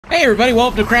Hey everybody,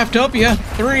 welcome to Craftopia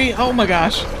 3. Oh my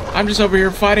gosh, I'm just over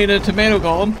here fighting a tomato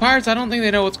golem. Pirates, I don't think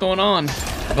they know what's going on,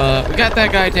 but we got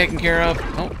that guy taken care of.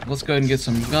 Oh, let's go ahead and get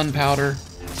some gunpowder.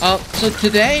 So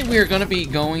today we are going to be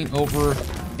going over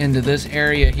into this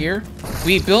area here.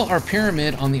 We built our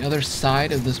pyramid on the other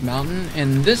side of this mountain,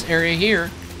 and this area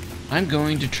here, I'm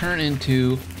going to turn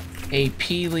into a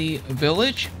Peely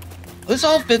village. This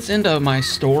all fits into my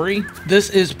story. This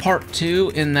is part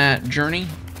 2 in that journey,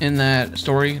 in that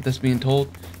story that's being told.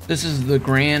 This is the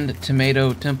Grand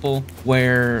Tomato Temple,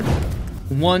 where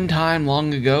one time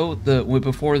long ago,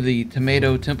 before the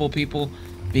Tomato Temple people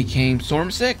became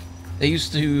storm sick, they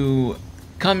used to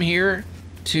come here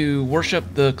to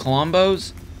worship the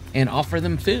Klombos and offer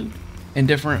them food and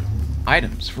different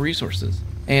items for resources.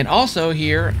 And also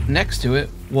here next to it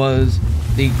was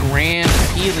the Grand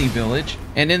Peely village.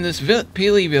 And in this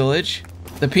Peely village,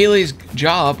 the Peely's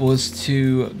job was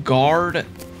to guard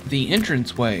the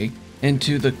entranceway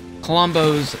into the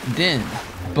Klombo's den.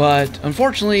 But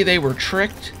unfortunately, they were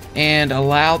tricked and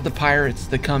allowed the pirates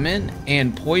to come in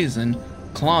and poison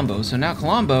Klombo. So now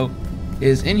Klombo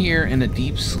is in here in a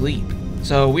deep sleep.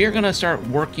 So we are going to start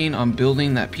working on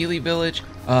building that Peely village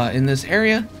in this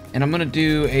area. And I'm going to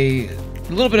do a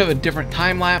little bit of a different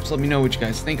time lapse. Let me know what you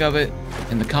guys think of it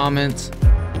in the comments.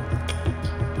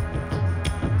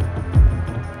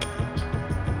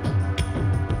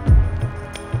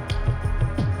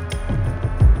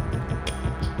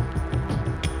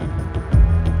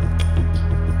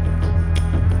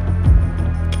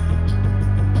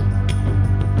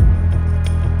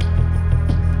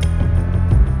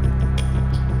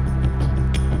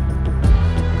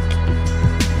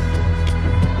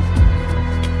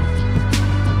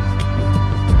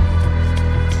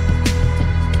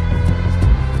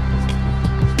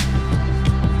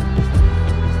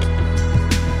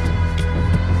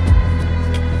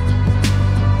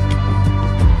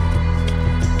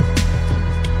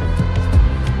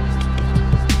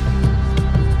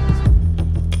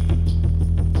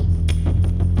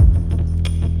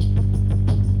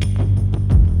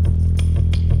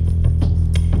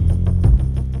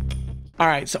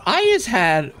 Alright, so I just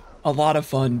had a lot of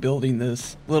fun building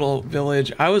this little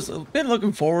village. Been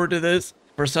looking forward to this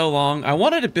for so long. I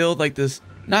wanted to build like this,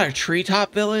 not a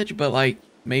treetop village, but like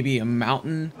maybe a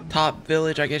mountain top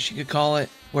village, I guess you could call it,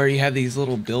 where you have these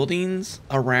little buildings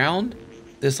around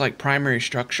this like primary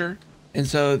structure. And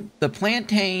so the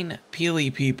Plantain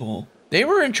Peely people, they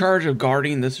were in charge of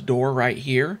guarding this door right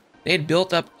here. They had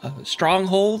built up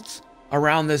strongholds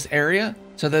around this area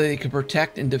so that they could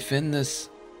protect and defend this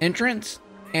entrance.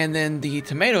 And then the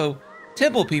Tomato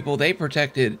Temple people, they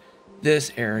protected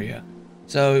this area.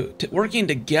 So working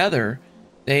together,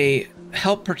 they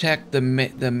help protect the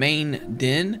main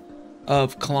den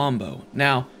of Klombo.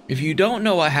 Now, if you don't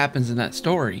know what happens in that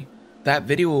story, that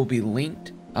video will be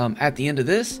linked at the end of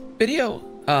this video.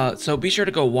 So be sure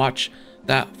to go watch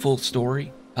that full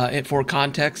story for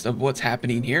context of what's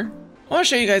happening here. I want to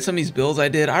show you guys some of these builds I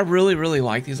did. I really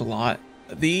like these a lot.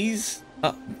 These,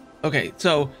 okay,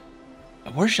 so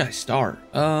where should I start?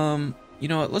 You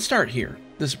know what? Let's start here.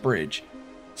 This bridge.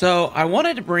 So I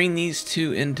wanted to bring these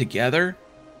two in together,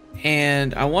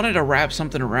 and I wanted to wrap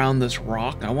something around this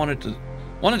rock. I wanted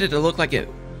it to look like it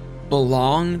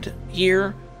belonged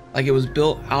here, like it was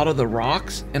built out of the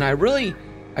rocks. And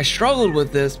I struggled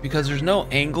with this because there's no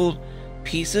angled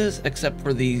pieces except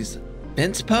for these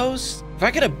fence posts. If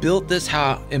I could have built this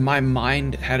how in my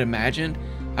mind had imagined,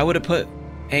 I would have put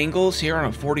angles here on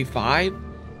a 45,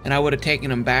 and I would have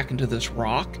taken them back into this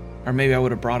rock, or maybe I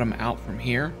would have brought them out from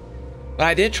here. But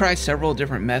I did try several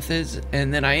different methods,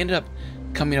 and then I ended up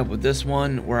coming up with this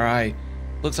one where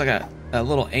looks like a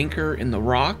little anchor in the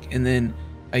rock, and then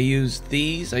I used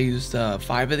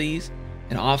 5 of these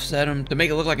and offset them to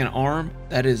make it look like an arm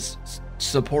that is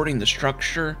supporting the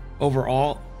structure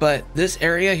overall. But this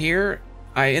area here,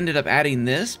 I ended up adding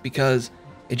this because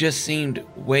it just seemed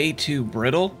way too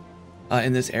brittle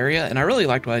in this area, and I really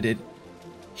liked what I did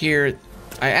here.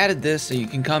 I added this so you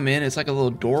can come in. It's like a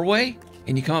little doorway,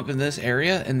 and you come up in this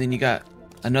area, and then you got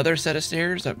another set of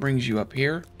stairs that brings you up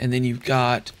here, and then you've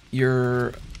got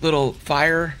your little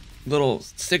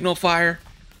signal fire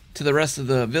to the rest of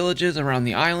the villages around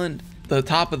the island. The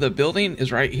top of the building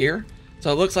is right here, so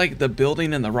it looks like the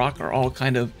building and the rock are all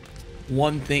kind of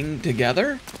one thing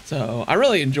together. So I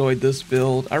really enjoyed this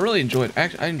build. I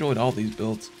enjoyed all these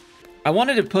builds. I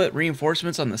wanted to put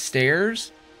reinforcements on the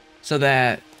stairs so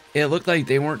that it looked like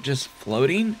they weren't just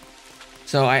floating.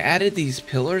 So I added these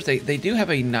pillars. They do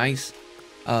have a nice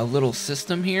little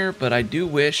system here, but I do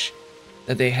wish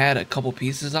that they had a couple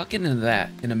pieces. I'll get into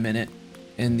that in a minute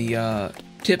in the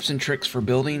tips and tricks for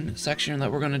building section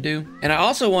that we're gonna do. And I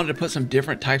also wanted to put some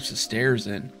different types of stairs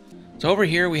in. So over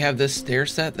here we have this stair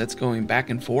set that's going back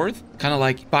and forth, kind of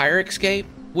like fire escape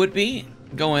would be,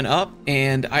 going up.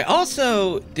 And I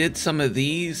also did some of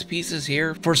these pieces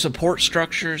here for support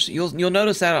structures. You'll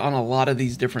notice that on a lot of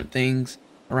these different things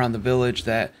around the village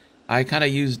that I kind of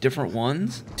use different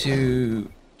ones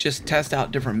to just test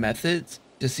out different methods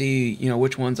to see, you know,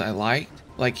 which ones I liked.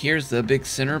 Like here's the big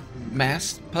center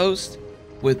mast post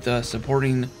with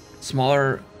supporting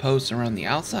smaller posts around the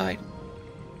outside.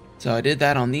 So I did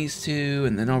that on these two,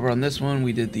 and then over on this one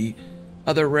we did the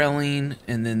other railing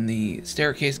and then the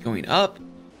staircase going up.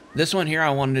 This one here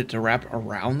I wanted it to wrap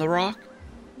around the rock.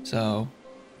 So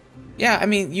yeah, I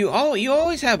mean, you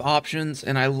always have options,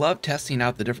 and I love testing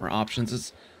out the different options.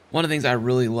 It's one of the things I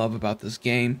really love about this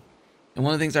game, and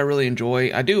one of the things I really enjoy.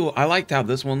 I liked how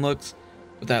this one looks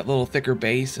with that little thicker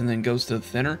base and then goes to the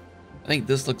thinner. I think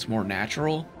this looks more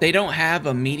natural. They don't have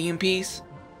a medium piece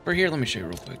for here. Let me show you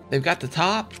real quick. They've got the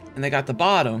top and they got the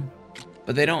bottom,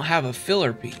 but they don't have a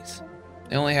filler piece.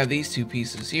 They only have these two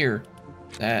pieces here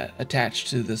that attach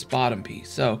to this bottom piece.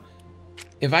 So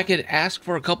if I could ask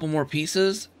for a couple more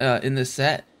pieces in this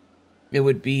set, it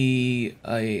would be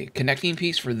a connecting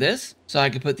piece for this, so I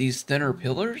could put these thinner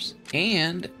pillars,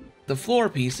 and the floor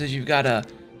pieces. You've got a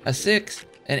 6,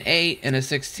 an 8, and a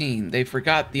 16. They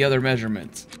forgot the other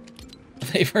measurements.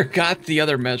 They forgot the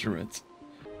other measurements.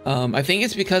 I think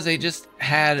it's because they just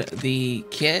had the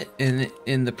kit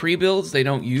in the pre-builds. They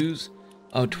don't use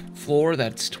a floor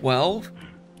that's 12.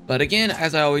 But again,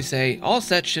 as I always say, all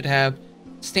sets should have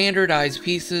standardized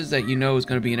pieces that you know is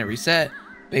going to be in every set.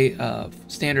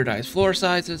 Standardized floor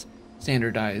sizes,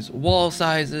 standardized wall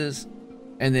sizes,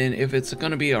 and then if it's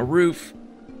going to be a roof,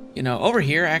 you know, over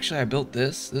here, actually I built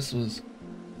this. This was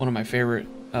one of my favorite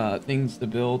things to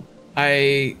build.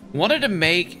 I wanted to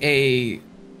make a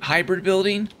hybrid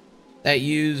building that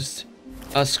used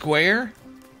a square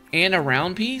and a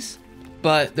round piece,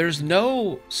 but there's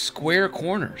no square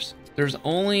corners. There's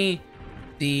only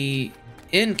the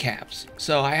end caps.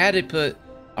 So I had to put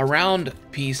a round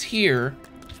piece here,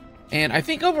 and I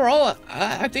think overall,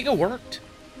 I think it worked.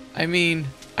 I mean,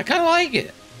 I kind of like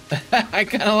it. I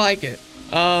kind of like it.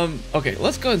 Okay,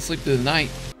 let's go and sleep through the night.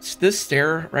 This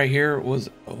stair right here was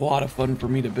a lot of fun for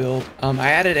me to build.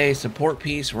 I added a support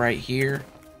piece right here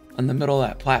in the middle of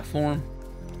that platform.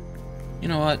 You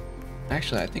know what?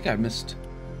 Actually, I think I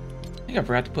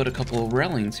forgot to put a couple of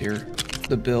railings here.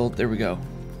 The build, there we go.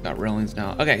 Got railings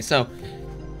now. Okay, so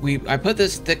I put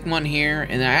this thick one here,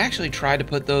 and I actually tried to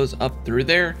put those up through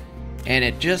there, and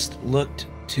it just looked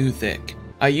too thick.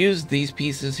 I used these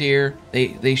pieces here.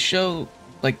 They show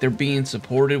like they're being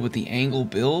supported with the angle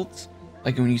builds,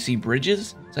 like when you see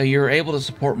bridges. So you're able to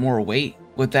support more weight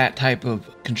with that type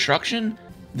of construction.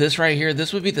 This right here,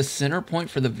 this would be the center point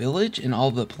for the village and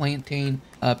all the Plantain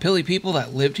Pilly people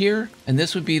that lived here. And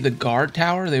this would be the guard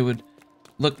tower. They would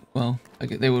look, well,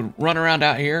 okay, they would run around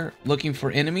out here looking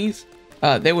for enemies.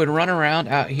 They would run around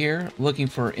out here looking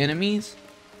for enemies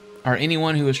or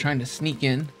anyone who was trying to sneak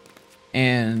in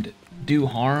and do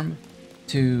harm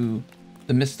to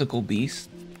the mystical beast,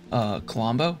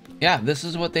 Klombo. Yeah, this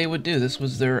is what they would do. This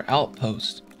was their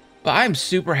outpost. But I'm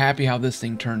super happy how this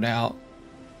thing turned out.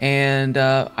 And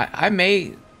I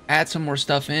may add some more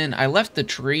stuff in. I left the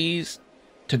trees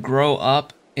to grow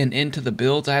up and into the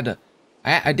builds.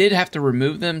 I did have to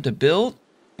remove them to build,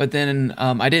 but then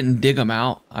I didn't dig them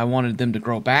out. I wanted them to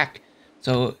grow back.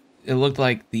 So it looked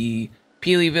like the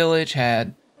Peely village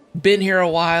had been here a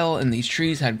while and these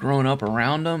trees had grown up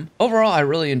around them. Overall, I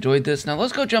really enjoyed this. Now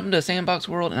let's go jump into Sandbox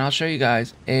World and I'll show you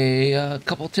guys a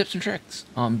couple tips and tricks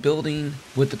on building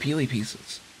with the Peely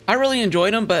pieces. I really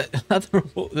enjoyed them, but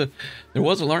there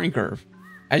was a learning curve.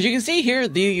 As you can see here,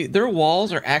 their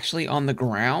walls are actually on the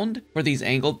ground for these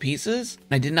angled pieces.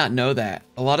 I did not know that.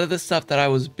 A lot of the stuff that I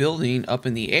was building up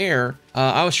in the air,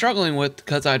 I was struggling with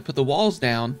because I'd put the walls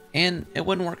down and it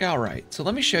wouldn't work out right. So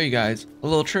let me show you guys a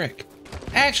little trick.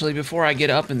 Actually, before I get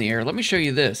up in the air, let me show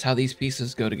you this, how these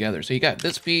pieces go together. So you got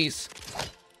this piece,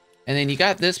 and then you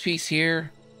got this piece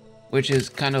here, which is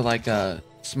kind of like a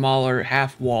smaller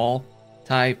half wall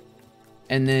type.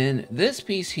 And then this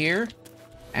piece here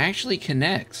actually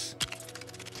connects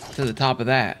to the top of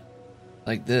that,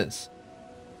 like this.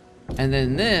 And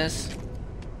then this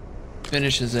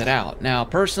finishes it out. Now,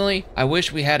 personally, I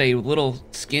wish we had a little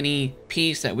skinny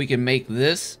piece that we can make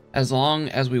this as long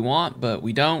as we want, but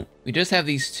we don't. We just have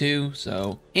these two.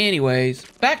 So anyways,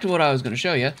 back to what I was going to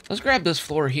show you. Let's grab this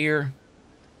floor here.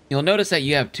 You'll notice that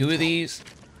you have two of these.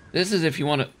 This is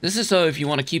so if you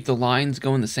want to keep the lines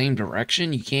going the same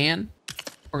direction, you can.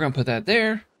 We're going to put that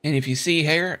there. And if you see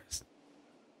here,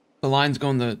 the lines go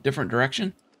in the different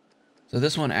direction. So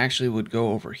this one actually would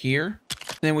go over here.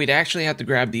 Then we'd actually have to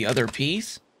grab the other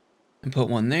piece and put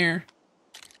one there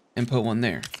and put one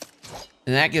there.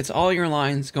 And that gets all your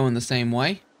lines going the same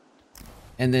way.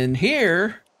 And then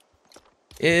here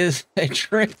is a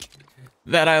trick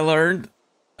that I learned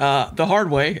the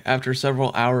hard way after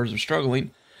several hours of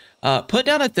struggling. Put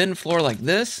down a thin floor like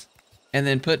this, and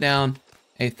then put down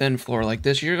a thin floor like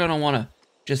this. You're gonna wanna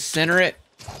just center it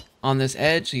on this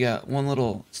edge. So you got one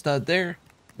little stud there,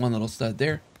 one little stud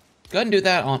there. Go ahead and do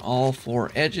that on all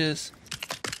 4 edges.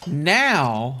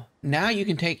 Now you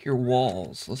can take your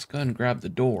walls. Let's go ahead and grab the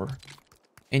door.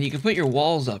 And you can put your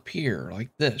walls up here like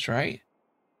this, right?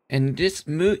 And just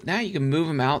move, now you can move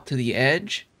them out to the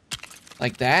edge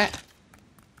like that.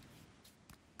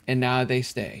 And now they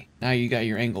stay. Now you got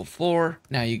your angled floor.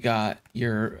 Now you got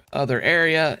your other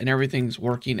area and everything's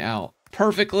working out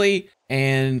perfectly.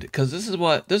 And because this is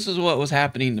what was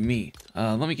happening to me.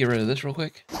 Let me get rid of this real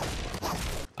quick.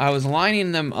 I was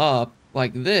lining them up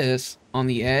like this on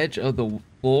the edge of the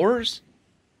floors,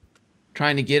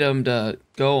 trying to get them to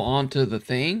go onto the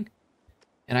thing.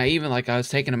 And I was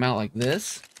taking them out like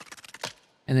this.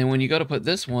 And then when you go to put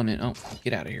this one in, oh,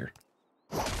 get out of here.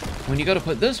 When you go to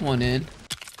put this one in,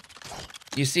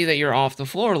 you see that you're off the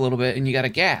floor a little bit and you got a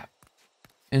gap.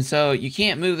 And so you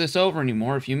can't move this over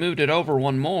anymore. If you moved it over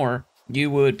one more, you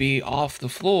would be off the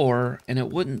floor and it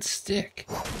wouldn't stick.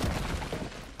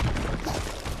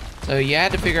 So you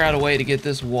had to figure out a way to get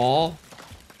this wall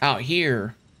out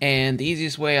here. And the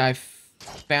easiest way I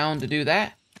found to do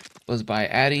that was by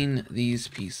adding these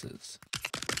pieces.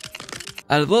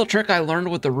 A little trick I learned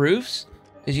with the roofs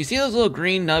is you see those little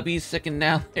green nubbies sticking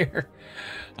down there?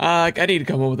 I need to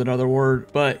come up with another word,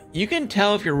 but you can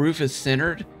tell if your roof is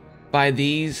centered by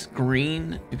these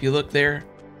green. If you look there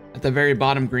at the very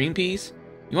bottom green piece,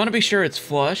 you want to be sure it's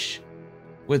flush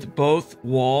with both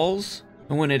walls.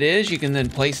 And when it is, you can then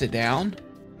place it down.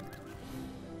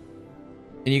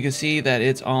 And you can see that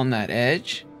it's on that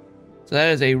edge. So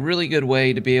that is a really good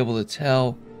way to be able to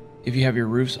tell if you have your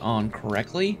roofs on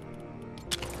correctly.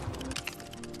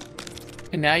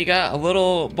 And now you got a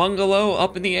little bungalow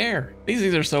up in the air. These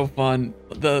things are so fun.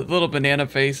 The little banana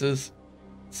faces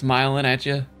smiling at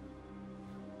you.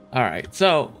 All right,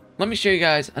 so let me show you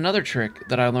guys another trick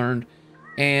that I learned.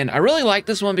 And I really like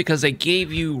this one because they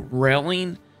gave you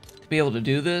railing to be able to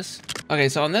do this. Okay,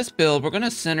 so on this build, we're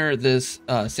gonna center this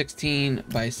 16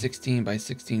 by 16 by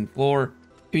 16 floor.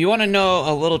 If you wanna know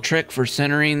a little trick for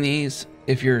centering these,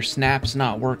 if your snap's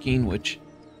not working, which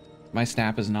my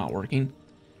snap is not working,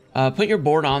 put your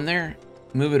board on there,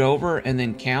 move it over, and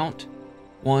then count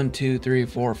 1, 2, 3,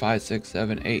 4, 5, 6,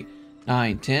 7, 8,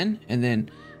 9, 10, and then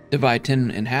divide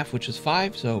 10 in half, which is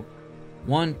 5. So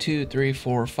 1, 2, 3,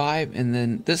 4, 5, and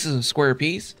then this is a square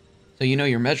piece. So you know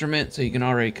your measurement, so you can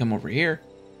already come over here.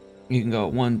 You can go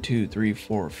 1, 2, 3,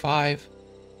 4, 5.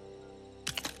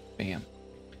 Bam.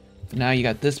 Now you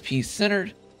got this piece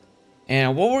centered.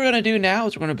 And what we're gonna do now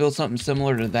is we're gonna build something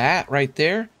similar to that right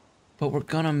there, but we're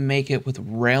gonna make it with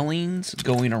railings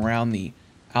going around the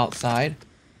outside.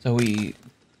 So we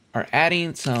are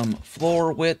adding some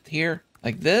floor width here,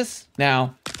 like this.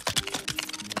 Now,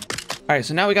 all right,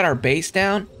 so now we got our base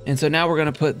down, and so now we're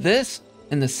gonna put this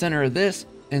in the center of this,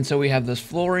 and so we have this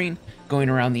flooring going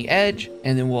around the edge,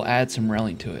 and then we'll add some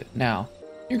railing to it. Now,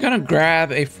 you're gonna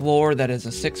grab a floor that is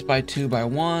a 6 by 2 by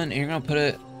 1, and you're gonna put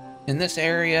it in this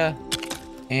area,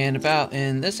 and about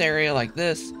in this area like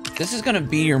this. This is gonna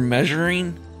be your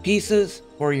measuring pieces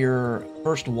for your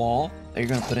first wall that you're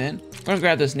gonna put in. We're gonna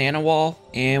grab this nano wall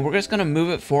and we're just gonna move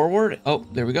it forward. Oh,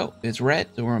 there we go. It's red,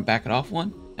 so we're gonna back it off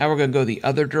one. Now we're gonna go the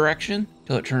other direction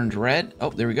till it turns red.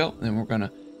 Oh, there we go. And then we're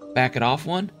gonna back it off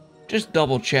one. Just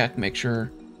double check, make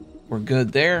sure we're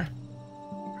good there.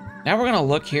 Now we're gonna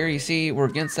look here. You see we're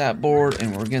against that board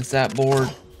and we're against that board.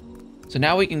 So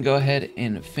now we can go ahead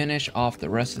and finish off the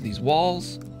rest of these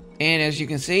walls. And as you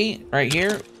can see right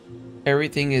here,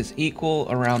 everything is equal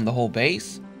around the whole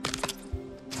base,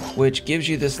 which gives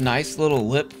you this nice little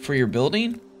lip for your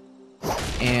building.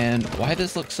 And why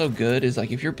this looks so good is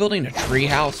like if you're building a tree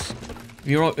house,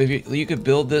 you could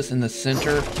build this in the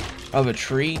center of a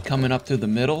tree coming up through the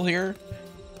middle here,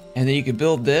 and then you could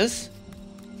build this,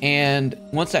 and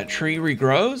once that tree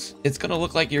regrows, it's gonna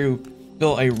look like you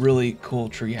built a really cool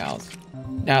tree house.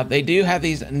 Now they do have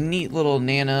these neat little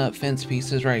Nana fence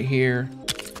pieces right here.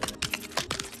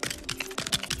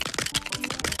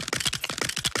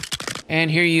 And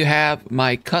here you have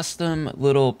my custom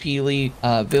little Peely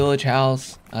village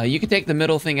house. You can take the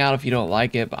middle thing out if you don't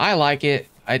like it, but I like it.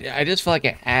 I just feel like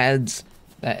it adds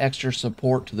that extra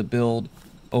support to the build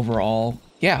overall.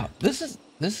 Yeah, this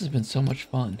has been so much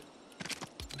fun.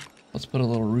 Let's put a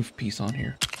little roof piece on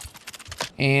here.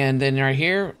 And then right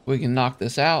here, we can knock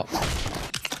this out.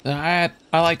 Then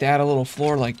I like to add a little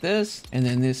floor like this. And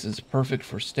then this is perfect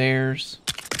for stairs.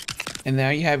 And now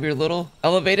you have your little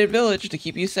elevated village to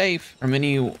keep you safe from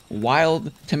any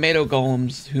wild tomato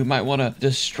golems who might want to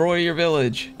destroy your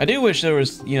village. I do wish there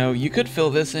was, you know, you could fill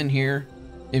this in here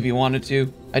if you wanted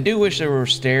to. I do wish there were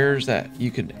stairs that you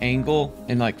could angle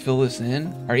and like fill this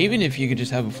in. Or even if you could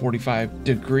just have a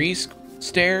 45-degree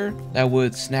stair that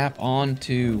would snap on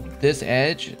to this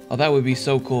edge. Oh, that would be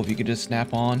so cool if you could just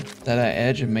snap on to that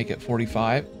edge and make it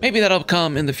 45. Maybe that'll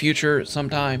come in the future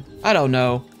sometime. I don't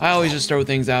know. I always just throw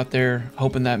things out there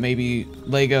hoping that maybe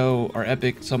Lego or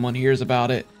Epic, someone hears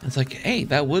about it. It's like, hey,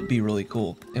 that would be really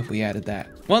cool if we added that.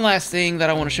 One last thing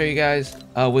that I want to show you guys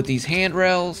with these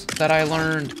handrails that I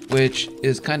learned, which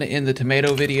is kind of in the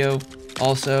tomato video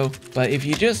also. But if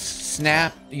you just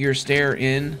snap your stair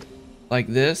in like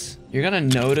this, you're gonna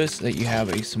notice that you have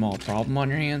a small problem on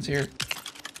your hands here.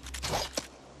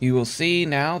 You will see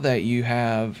now that you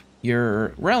have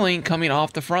your railing coming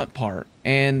off the front part,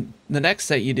 and the next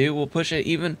set you do will push it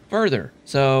even further.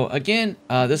 So again,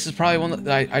 this is probably one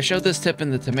that I showed this tip in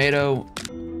the tomato,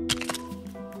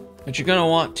 but you're gonna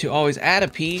want to always add a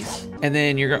piece, and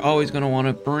then you're always gonna want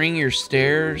to bring your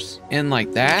stairs in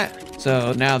like that.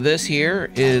 So now this here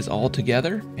is all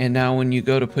together, and now when you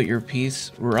go to put your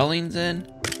piece railings in,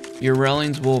 your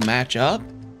railings will match up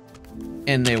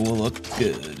and they will look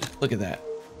good. Look at that.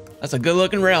 That's a good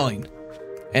looking railing,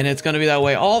 and it's going to be that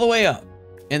way all the way up.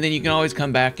 And then you can always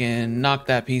come back and knock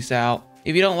that piece out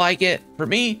if you don't like it. For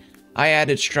me, I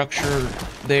added structure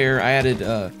there. I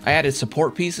added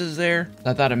support pieces there.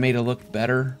 I thought it made it look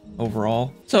better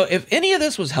overall. So if any of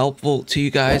this was helpful to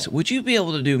you guys, would you be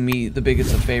able to do me the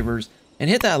biggest of favors and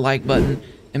hit that like button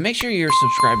and make sure you're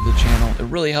subscribed to the channel?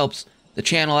 It really helps the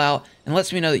channel out and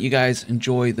lets me know that you guys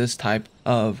enjoy this type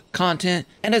of content.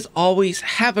 And as always,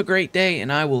 have a great day,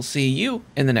 and I will see you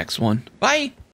in the next one. Bye.